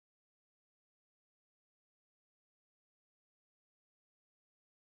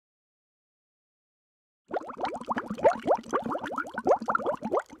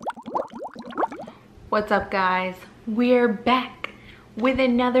What's up, guys? We're back with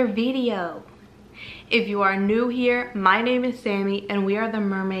another video. If you are new here, my name is Sammy and we are the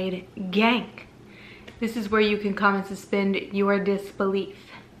Mermaid Gang. This is where you can come and suspend your disbelief.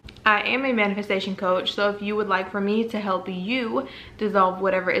 I am a manifestation coach, so if you would like for me to help you dissolve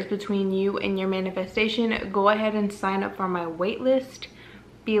whatever is between you and your manifestation, go ahead and sign up for my waitlist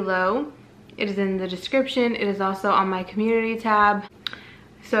below. It is in the description. It is also on my community tab.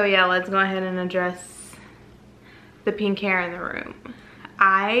 So yeah, let's go ahead and address the pink hair in the room.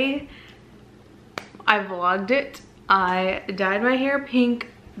 I vlogged it. I dyed my hair pink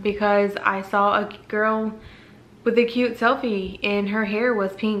because I saw a girl with a cute selfie and her hair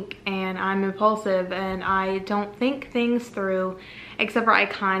was pink, and I'm impulsive and I don't think things through, except for I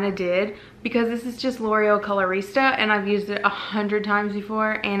kind of did, because this is just L'Oreal Colorista and I've used it 100 times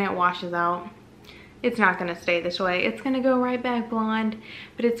before and it washes out. It's not gonna stay this way. It's gonna go right back blonde,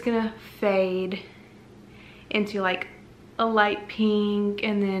 but it's gonna fade into like a light pink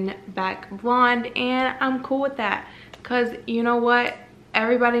and then back blonde, and I'm cool with that because you know what,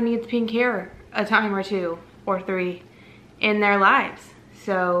 everybody needs pink hair a time or two or three in their lives.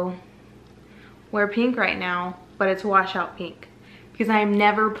 So we're pink right now, but it's washout pink because I'm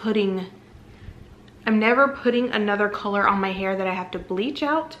never putting another color on my hair that I have to bleach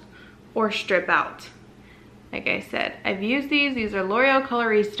out or strip out. Like I said, I've used these are L'Oreal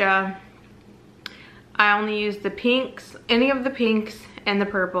Colorista. I only use the pinks, any of the pinks and the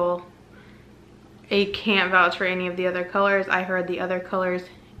purple. I can't vouch for any of the other colors. I heard the other colors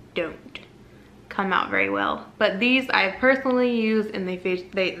don't come out very well. But these I personally use and they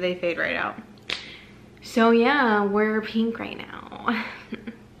fade right out. So yeah, we're pink right now.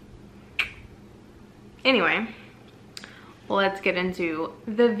 Anyway, let's get into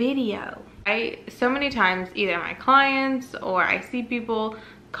the video. So many times, either my clients or I see people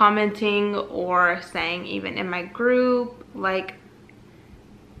commenting or saying even in my group, like,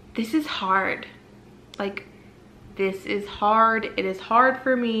 this is hard. Like, this is hard. It is hard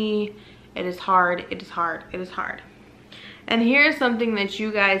for me. It is hard. It is hard. It is hard. And here's something that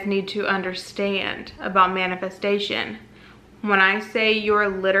you guys need to understand about manifestation. When I say you're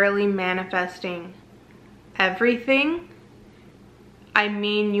literally manifesting everything, I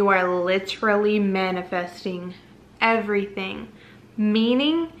mean you are literally manifesting everything.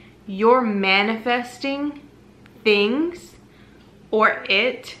 Meaning you're manifesting things or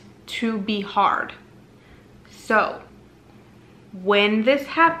it to be hard. So when this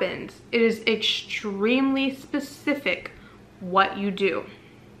happens, it is extremely specific what you do.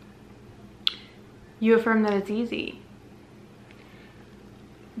 You affirm that it's easy.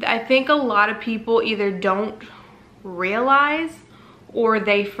 I think a lot of people either don't realize or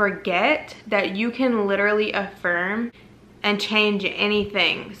they forget that you can literally affirm and change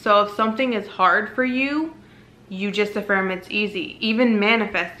anything. So if something is hard for you, you just affirm it's easy. Even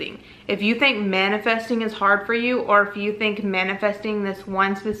manifesting. If you think manifesting is hard for you, or if you think manifesting this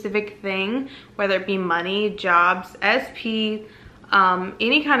one specific thing, whether it be money, jobs, SP,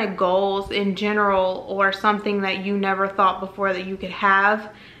 any kind of goals in general, or something that you never thought before that you could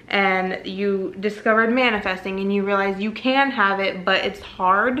have, and you discovered manifesting and you realize you can have it, but it's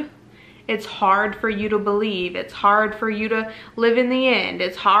hard. It's hard for you to believe. It's hard for you to live in the end.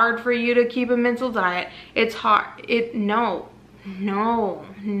 It's hard for you to keep a mental diet. It's hard. No.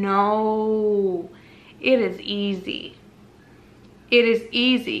 It is easy. It is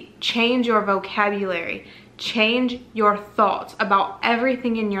easy. Change your vocabulary. Change your thoughts about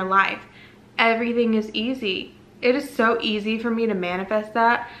everything in your life. Everything is easy. It is so easy for me to manifest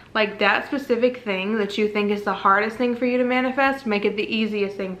that. Like, that specific thing that you think is the hardest thing for you to manifest, make it the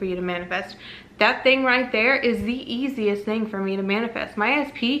easiest thing for you to manifest. That thing right there is the easiest thing for me to manifest. My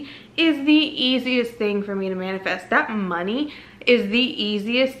SP is the easiest thing for me to manifest. That money is the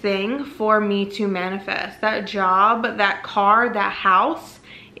easiest thing for me to manifest. That job, that car, that house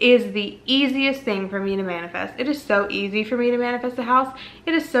is the easiest thing for me to manifest. It is so easy for me to manifest a house.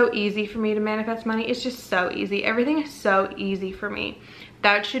 It is so easy for me to manifest money. It's just so easy. Everything is so easy for me.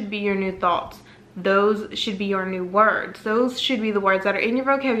 That should be your new thoughts. Those should be your new words. Those should be the words that are in your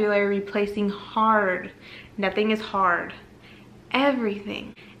vocabulary, replacing hard. Nothing is hard.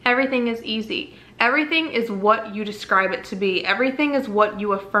 Everything is easy. Everything is what you describe it to be. Everything is what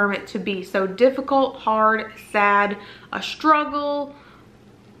you affirm it to be. So difficult, hard, sad, a struggle,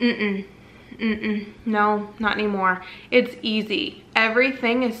 no, not anymore. It's easy.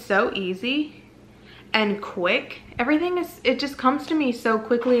 Everything is so easy and quick. It just comes to me so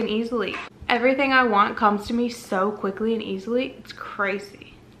quickly and easily. Everything I want comes to me so quickly and easily. It's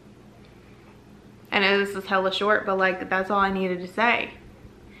crazy. I know this is hella short, but like, that's all I needed to say.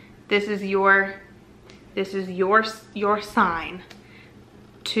 This is your This is your sign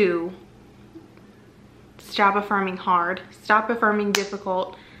to stop affirming hard, stop affirming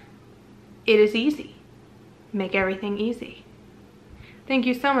difficult. It is easy. Make everything easy. Thank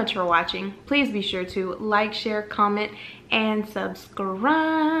you so much for watching. Please be sure to like, share, comment, and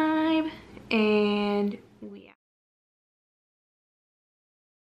subscribe. And